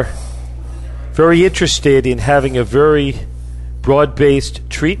 We are very interested in having a very broad-based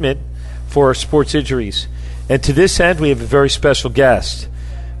treatment for sports injuries. And to this end, we have a very special guest.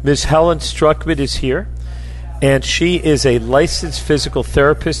 Ms. Helen Struckmann is here, and she is a licensed physical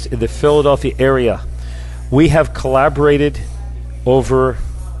therapist in the Philadelphia area. We have collaborated over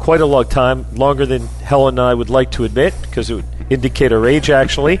quite a long time, longer than Helen and I would like to admit, because it would indicate our age,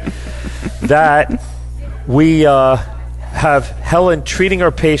 actually, that we have Helen treating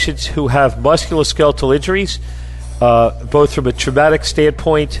our patients who have musculoskeletal injuries, both from a traumatic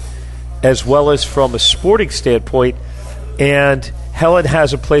standpoint as well as from a sporting standpoint. And Helen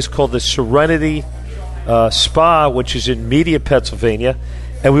has a place called the Serenity Spa, which is in Media, Pennsylvania.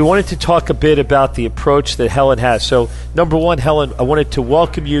 And we wanted to talk a bit about the approach that Helen has. So, number one, Helen, I wanted to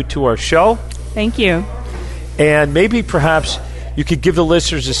welcome you to our show. Thank you. And maybe perhaps you could give the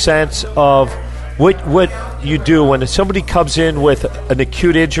listeners a sense of what you do when somebody comes in with an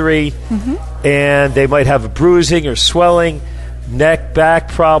acute injury, and they might have a bruising or swelling, neck, back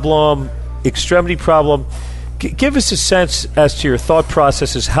problem, extremity problem. Give us a sense as to your thought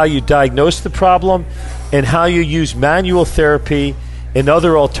processes, how you diagnose the problem, and how you use manual therapy and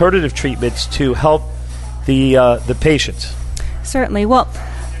other alternative treatments to help the patients. Certainly. Well,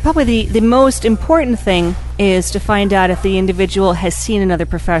 probably the most important thing is to find out if the individual has seen another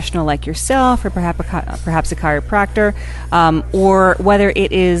professional like yourself, or perhaps a chiropractor, or whether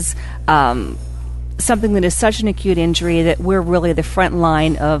it is something that is such an acute injury that we're really the front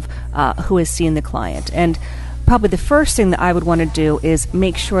line of who has seen the client. And probably the first thing that I would want to do is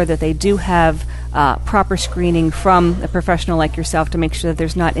make sure that they do have proper screening from a professional like yourself to make sure that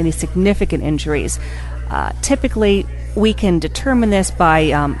there's not any significant injuries. Typically, we can determine this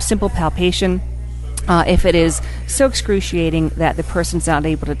by simple palpation. If it is so excruciating that the person's not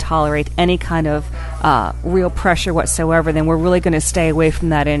able to tolerate any kind of real pressure whatsoever, then we're really going to stay away from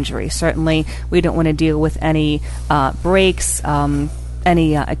that injury. Certainly, we don't want to deal with any breaks,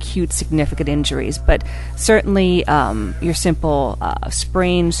 any acute significant injuries. But certainly, your simple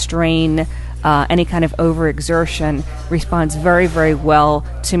sprain, strain, any kind of overexertion responds very, very well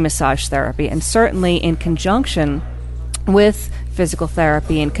to massage therapy. And certainly in conjunction with physical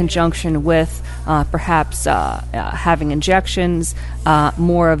therapy, in conjunction with perhaps having injections,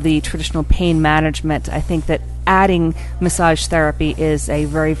 more of the traditional pain management, I think that adding massage therapy is a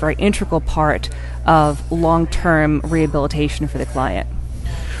very, very integral part of long-term rehabilitation for the client.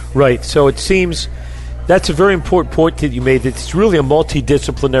 Right. So it seems that's a very important point that you made, that it's really a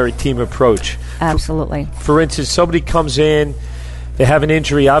multidisciplinary team approach. Absolutely. For instance, somebody comes in, they have an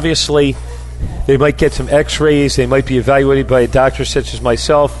injury, obviously they might get some x-rays, they might be evaluated by a doctor such as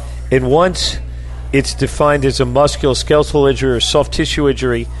myself, and once it's defined as a musculoskeletal injury or soft tissue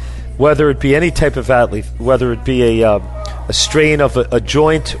injury, whether it be any type of athlete, whether it be a strain of a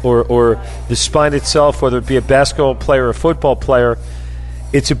joint or the spine itself, whether it be a basketball player or a football player,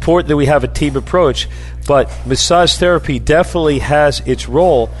 it's important that we have a team approach. But massage therapy definitely has its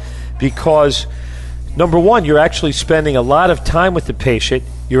role because, number one, you're actually spending a lot of time with the patient.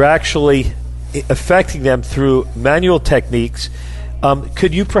 You're actually affecting them through manual techniques.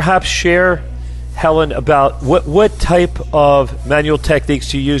 Could you perhaps share, Helen, about what type of manual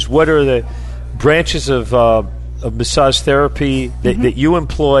techniques do you use? What are the branches of massage therapy that you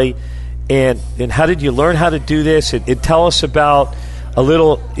employ, and how did you learn how to do this? And tell us about a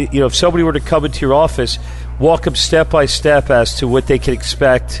little, if somebody were to come into your office, walk them step by step as to what they can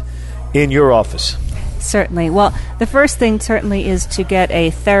expect in your office. Certainly. Well, the first thing certainly is to get a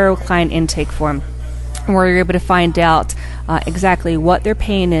thorough client intake form where you're able to find out exactly what their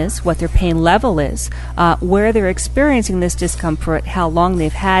pain is, what their pain level is, where they're experiencing this discomfort, how long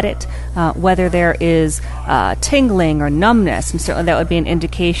they've had it, whether there is tingling or numbness, and certainly that would be an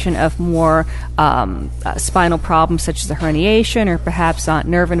indication of more spinal problems such as a herniation or perhaps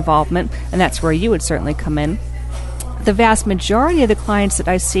nerve involvement, and that's where you would certainly come in. The vast majority of the clients that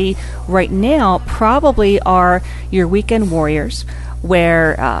I see right now probably are your weekend warriors,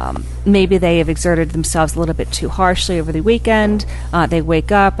 where maybe they have exerted themselves a little bit too harshly over the weekend. They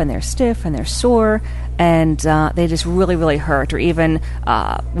wake up and they're stiff and they're sore, and they just really, really hurt. Or even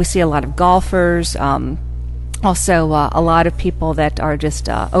we see a lot of golfers, also a lot of people that are just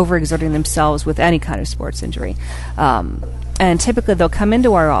overexerting themselves with any kind of sports injury. And typically they'll come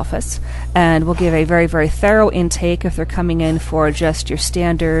into our office and we'll give a very, very thorough intake if they're coming in for just your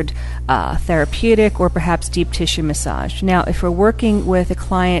standard therapeutic or perhaps deep tissue massage. Now, if we're working with a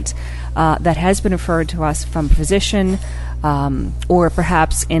client that has been referred to us from a physician or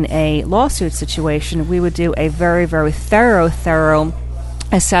perhaps in a lawsuit situation, we would do a very, very thorough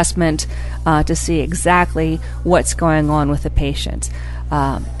assessment to see exactly what's going on with the patient.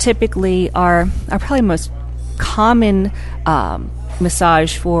 Typically, our probably most common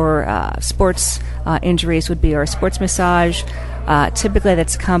massage for sports injuries would be our sports massage. Typically,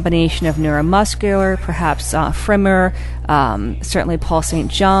 that's a combination of neuromuscular, perhaps Frimmer, certainly Paul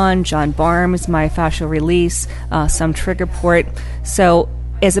St. John Barnes, myofascial release, some trigger port. So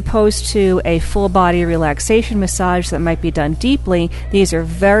as opposed to a full-body relaxation massage that might be done deeply, these are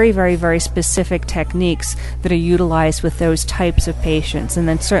very, very, very specific techniques that are utilized with those types of patients. And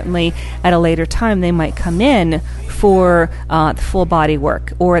then certainly at a later time, they might come in for the full-body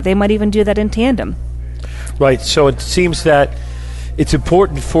work, or they might even do that in tandem. Right. So it seems that it's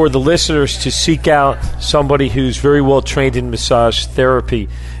important for the listeners to seek out somebody who's very well trained in massage therapy.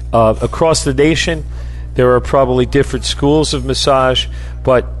 Across the nation, there are probably different schools of massage,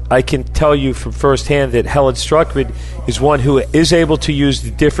 but I can tell you from firsthand that Helen Struckmann is one who is able to use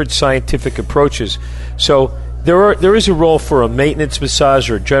the different scientific approaches. So there is a role for a maintenance massage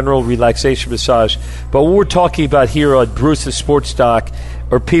or general relaxation massage, but what we're talking about here on Bruce the Sports Doc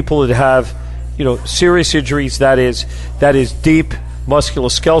are people that have serious injuries, that is deep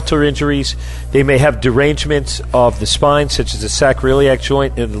musculoskeletal injuries. They may have derangements of the spine, such as the sacroiliac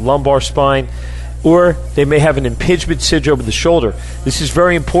joint and the lumbar spine, or they may have an impingement syndrome of the shoulder. This is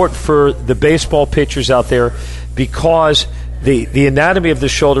very important for the baseball pitchers out there because the anatomy of the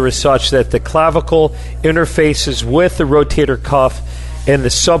shoulder is such that the clavicle interfaces with the rotator cuff and the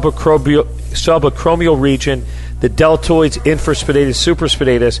subacromial region, the deltoids, infraspinatus,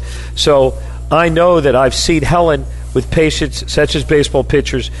 supraspinatus. So I know that I've seen Helen with patients such as baseball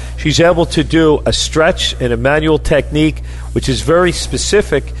pitchers. She's able to do a stretch and a manual technique, which is very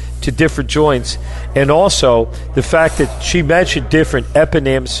specific to different joints. And also the fact that she mentioned different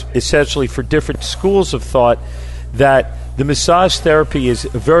eponyms, essentially for different schools of thought, that the massage therapy is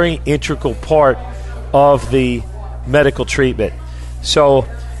a very integral part of the medical treatment. So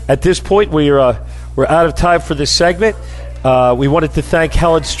at this point, we're out of time for this segment. We wanted to thank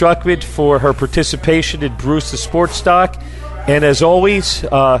Helen Struckmann for her participation in Bruce the Sports Doc. And as always,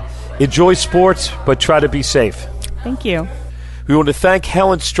 enjoy sports, but try to be safe. Thank you. We want to thank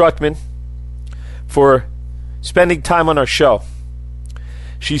Helen Struckmann for spending time on our show.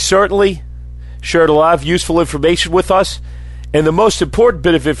 She certainly shared a lot of useful information with us. And the most important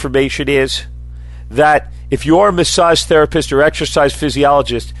bit of information is that if you are a massage therapist or exercise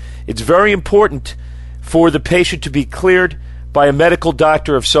physiologist, it's very important for the patient to be cleared by a medical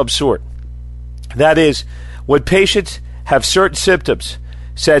doctor of some sort. That is, when patients have certain symptoms,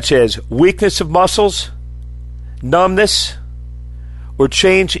 such as weakness of muscles, numbness, or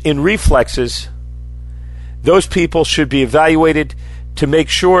change in reflexes, those people should be evaluated to make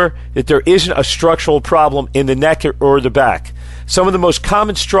sure that there isn't a structural problem in the neck or the back. Some of the most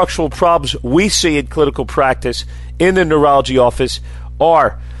common structural problems we see in clinical practice in the neurology office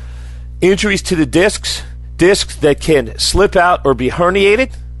are injuries to the discs that can slip out or be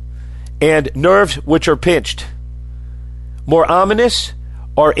herniated, and nerves which are pinched. More ominous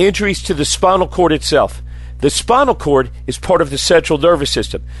are injuries to the spinal cord itself. The spinal cord is part of the central nervous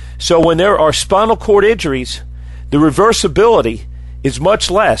system. So when there are spinal cord injuries, the reversibility is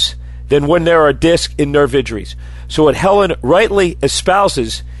much less than when there are disc and nerve injuries. So what Helen rightly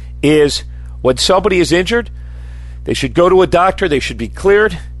espouses is when somebody is injured, they should go to a doctor, they should be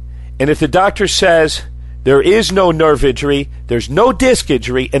cleared, and if the doctor says there is no nerve injury, there's no disc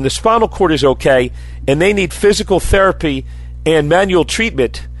injury, and the spinal cord is okay, and they need physical therapy and manual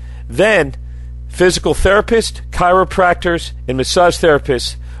treatment, then physical therapists, chiropractors, and massage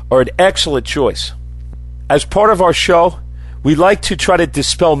therapists are an excellent choice. As part of our show, we like to try to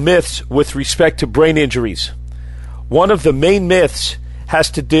dispel myths with respect to brain injuries. One of the main myths has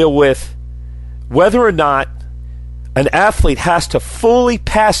to deal with whether or not an athlete has to fully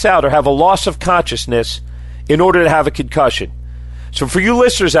pass out or have a loss of consciousness in order to have a concussion. So for you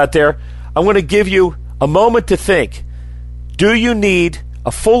listeners out there, I'm going to give you a moment to think. Do you need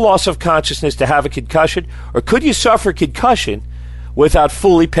a full loss of consciousness to have a concussion, or could you suffer concussion without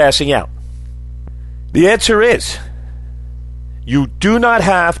fully passing out? The answer is you do not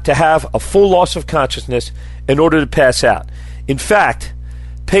have to have a full loss of consciousness in order to pass out. In fact,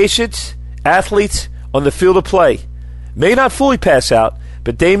 patients, athletes on the field of play may not fully pass out,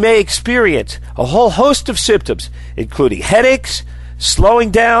 but they may experience a whole host of symptoms, including headaches,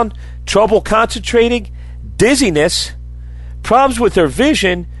 slowing down, trouble concentrating, dizziness, problems with their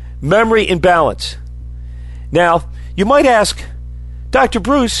vision, memory, and balance. Now, you might ask, Dr.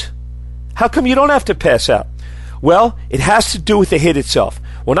 Bruce, how come you don't have to pass out? Well, it has to do with the hit itself.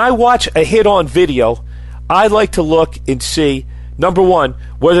 When I watch a hit on video, I like to look and see, number one,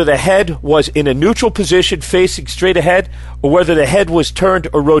 whether the head was in a neutral position facing straight ahead or whether the head was turned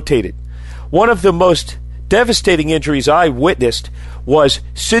or rotated. One of the most devastating injuries I witnessed was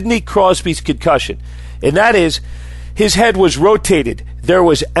Sidney Crosby's concussion, and that is his head was rotated. There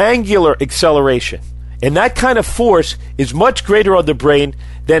was angular acceleration, and that kind of force is much greater on the brain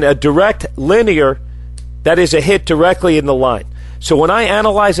than a direct linear, that is a hit directly in the line. So when I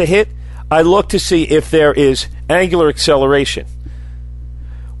analyze a hit, I look to see if there is angular acceleration.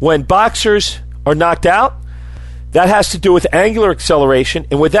 When boxers are knocked out, that has to do with angular acceleration,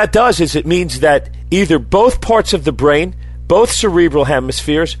 and what that does is it means that either both parts of the brain, both cerebral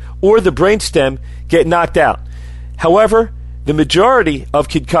hemispheres, or the brainstem get knocked out. However, the majority of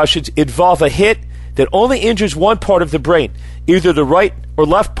concussions involve a hit that only injures one part of the brain, either the right or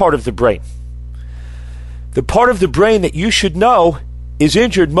left part of the brain. The part of the brain that you should know is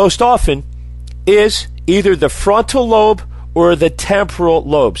injured most often is either the frontal lobe or the temporal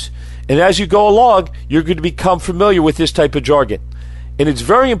lobes. And as you go along, you're going to become familiar with this type of jargon. And it's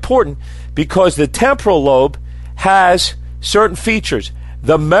very important because the temporal lobe has certain features.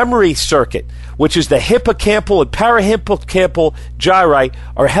 the memory circuit, which is the hippocampal and parahippocampal gyri,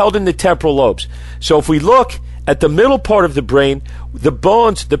 are held in the temporal lobes. So if we look at the middle part of the brain, the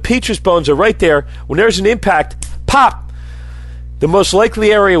bones, the petrous bones are right there. When there's an impact, pop! The most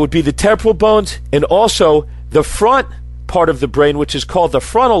likely area would be the temporal bones, and also the front part of the brain, which is called the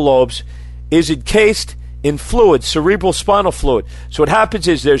frontal lobes, is encased in fluid, cerebral spinal fluid. So what happens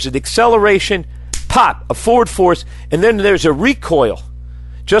is there's an acceleration, pop, a forward force, and then there's a recoil.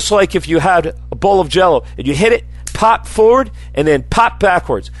 Just like if you had a bowl of Jell-O and you hit it, pop forward, and then pop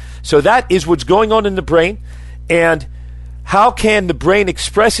backwards. So that is what's going on in the brain. And how can the brain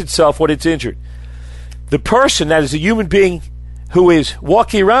express itself when it's injured? The person, that is a human being who is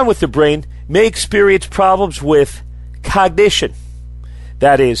walking around with the brain, may experience problems with cognition.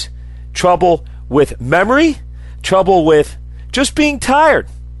 That is, trouble with memory, trouble with just being tired,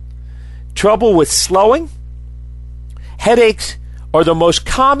 trouble with slowing. Headaches are the most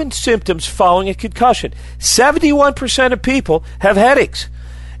common symptoms following a concussion. 71% of people have headaches.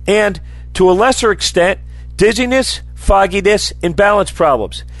 And to a lesser extent, dizziness, fogginess, and balance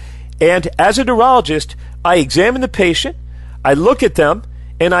problems. And as a neurologist, I examine the patient, I look at them,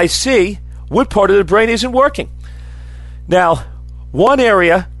 and I see what part of the brain isn't working. Now, one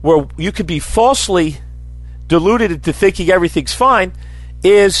area where you could be falsely deluded into thinking everything's fine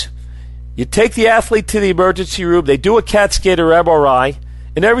is you take the athlete to the emergency room, they do a CAT scan or MRI,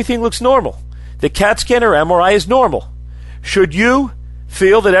 and everything looks normal. The CAT scan or MRI is normal. Should you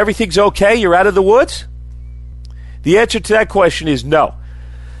feel that everything's okay, you're out of the woods? The answer to that question is no.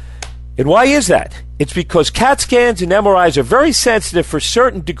 And why is that? It's because CAT scans and MRIs are very sensitive for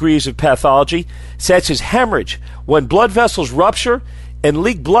certain degrees of pathology, such as hemorrhage. When blood vessels rupture and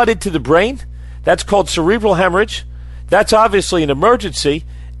leak blood into the brain, that's called cerebral hemorrhage. That's obviously an emergency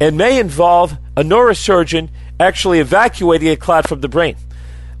and may involve a neurosurgeon actually evacuating a clot from the brain.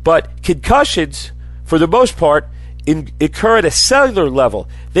 But concussions, for the most part, occur at a cellular level.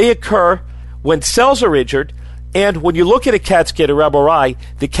 They occur when cells are injured, and when you look at a CAT scan or MRI,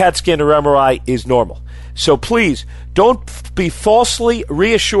 the CAT scan or MRI is normal. So please, don't be falsely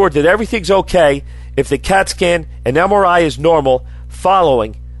reassured that everything's okay if the CAT scan and MRI is normal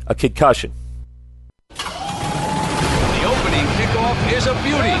following a concussion. The opening kickoff is a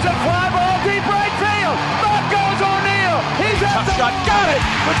beauty. It's a fly ball deep right field. Back goes O'Neal. He's at the shot. Got it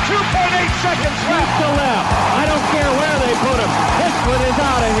with 2.8 seconds left to left. I don't care where they put him. This one is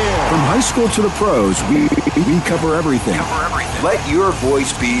out of here. From high school to the pros, we cover everything. Let your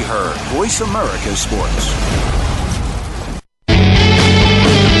voice be heard. Voice America Sports.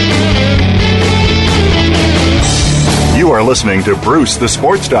 You are listening to Bruce the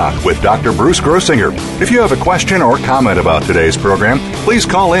Sports Doc with Dr. Bruce Grossinger. If you have a question or comment about today's program, please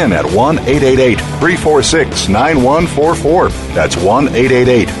call in at 1-888-346-9144. That's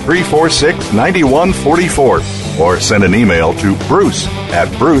 1-888-346-9144. Or send an email to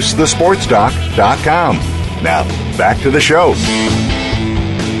bruce@brucethesportsdoc.com. Now, back to the show.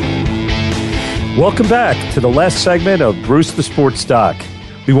 Welcome back to the last segment of Bruce the Sports Doc.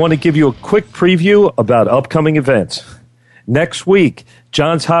 We want to give you a quick preview about upcoming events. Next week,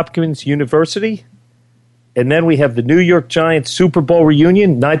 Johns Hopkins University, and then we have the New York Giants Super Bowl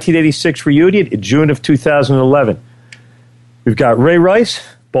reunion, 1986 reunion in June of 2011. We've got Ray Rice,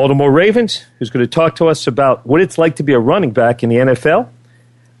 Baltimore Ravens, who's going to talk to us about what it's like to be a running back in the NFL.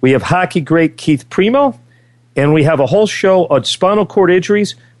 We have hockey great Keith Primo, and we have a whole show on spinal cord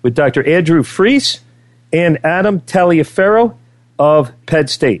injuries with Dr. Andrew Freese and Adam Taliaferro of Penn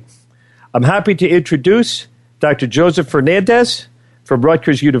State. I'm happy to introduce Dr. Joseph Fernandez from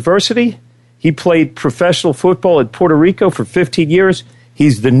Rutgers University. He played professional football in Puerto Rico for 15 years.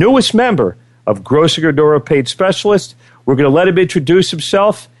 He's the newest member of Grossinger Neuropain Specialists. We're going to let him introduce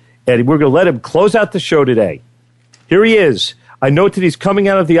himself, and we're going to let him close out the show today. Here he is. I note that he's coming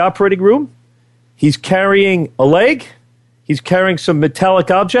out of the operating room. He's carrying a leg. He's carrying some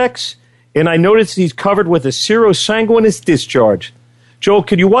metallic objects. And I noticed he's covered with a serosanguinous discharge. Joel,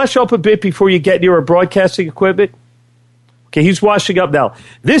 can you wash up a bit before you get near our broadcasting equipment? Okay, he's washing up now.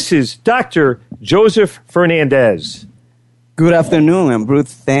 This is Dr. Joseph Fernandez. Good afternoon, and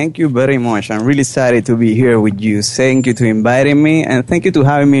Bruce, thank you very much. I'm really excited to be here with you. Thank you to inviting me, and thank you to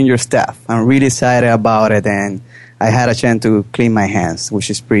having me on your staff. I'm really excited about it, and I had a chance to clean my hands,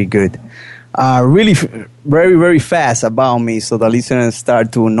 which is pretty good. Really very, very fast about me, so the listeners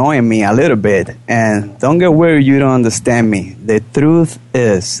start to annoy me a little bit. And don't get worried, you don't understand me. The truth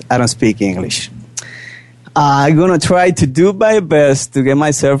is, I don't speak English. I'm going to try to do my best to get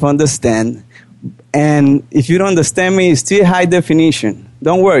myself understand. And if you don't understand me, it's still high definition.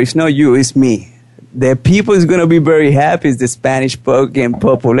 Don't worry, it's not you, it's me. the people is going to be very happy is the Spanish spoken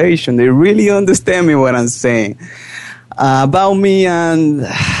population. They really understand me what I'm saying. About me and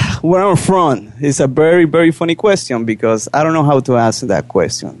where I'm from, it's a very, very funny question because I don't know how to answer that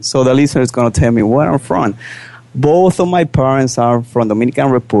question. So the listener is going to tell me where I'm from. Both of my parents are from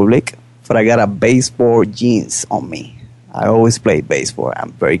Dominican Republic, but I got a baseball genes on me. I always play baseball.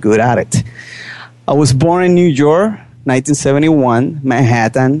 I'm very good at it. I was born in New York, 1971,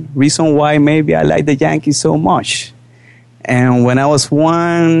 Manhattan. Reason why maybe I like the Yankees so much. And when I was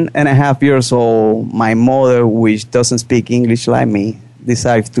 1.5 years old, my mother, which doesn't speak English like me,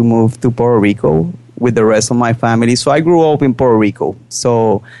 decided to move to Puerto Rico with the rest of my family. So I grew up in Puerto Rico.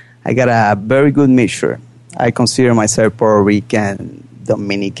 So I got a very good mixture. I consider myself Puerto Rican,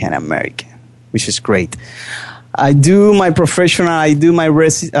 Dominican American, which is great. I do my professional.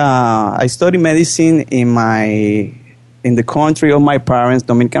 I study medicine in the country of my parents,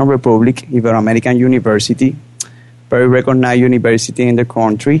 Dominican Republic, Ibero-American University, very recognized university in the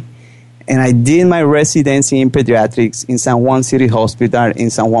country. And I did my residency in pediatrics in San Juan City Hospital in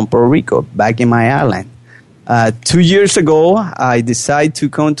San Juan, Puerto Rico, back in my island. 2 years ago, I decided to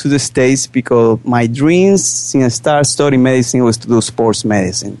come to the States because my dreams since I started studying medicine was to do sports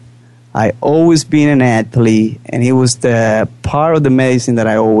medicine. I always been an athlete, and it was the part of the medicine that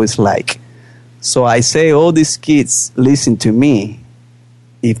I always like. So I say all these kids listen to me.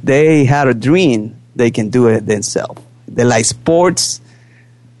 If they had a dream, they can do it themselves. They like sports,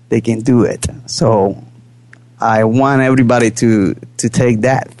 they can do it. So I want everybody to take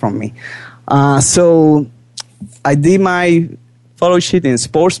that from me. So I did my fellowship in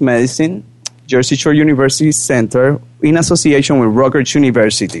sports medicine, Jersey Shore University Center, in association with Rutgers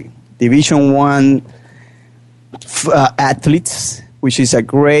University. Division I athletes, which is a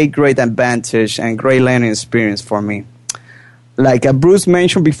great, great advantage and great learning experience for me. Like Bruce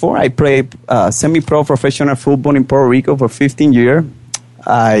mentioned before, I played semi-pro professional football in Puerto Rico for 15 years.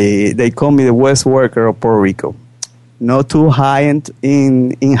 They call me the West Worker of Puerto Rico. Not too high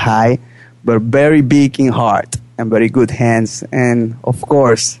in height, but very big in heart and very good hands. And, of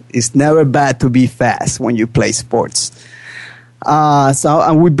course, it's never bad to be fast when you play sports.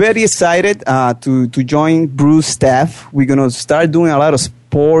 So we're very excited to join Bruce's staff. We're going to start doing a lot of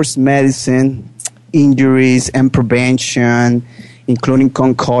sports medicine, injuries, and prevention, including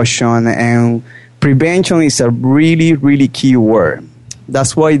concussion. And prevention is a really, really key word.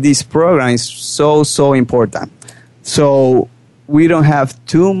 That's why this program is so, so important. So we don't have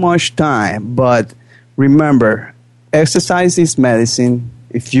too much time, but remember, exercise is medicine.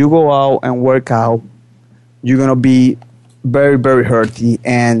 If you go out and work out, you're going to be very, very healthy.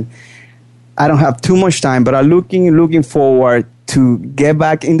 And I don't have too much time, but I'm looking forward to get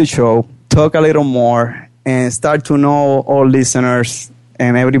back in the show, talk a little more, and start to know all listeners,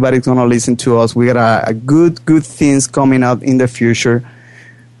 and everybody's going to listen to us. We got a good things coming up in the future.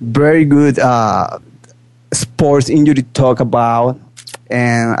 Very good sports injury to talk about,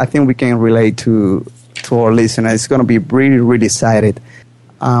 and I think we can relate to our listeners. It's going to be really, really excited.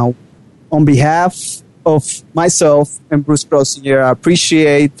 On behalf of myself and Bruce Grosinger, I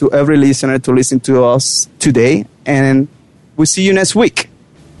appreciate to every listener to listen to us today, and we'll see you next week.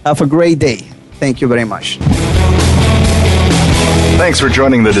 Have a great day. Thank you very much. Thanks for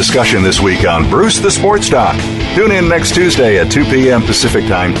joining the discussion this week on Bruce the Sports Doc. Tune in next Tuesday at 2 p.m. Pacific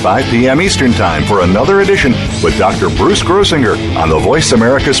Time, 5 p.m. Eastern Time for another edition with Dr. Bruce Grosinger on the Voice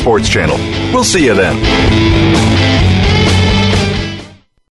America Sports Channel. We'll see you then.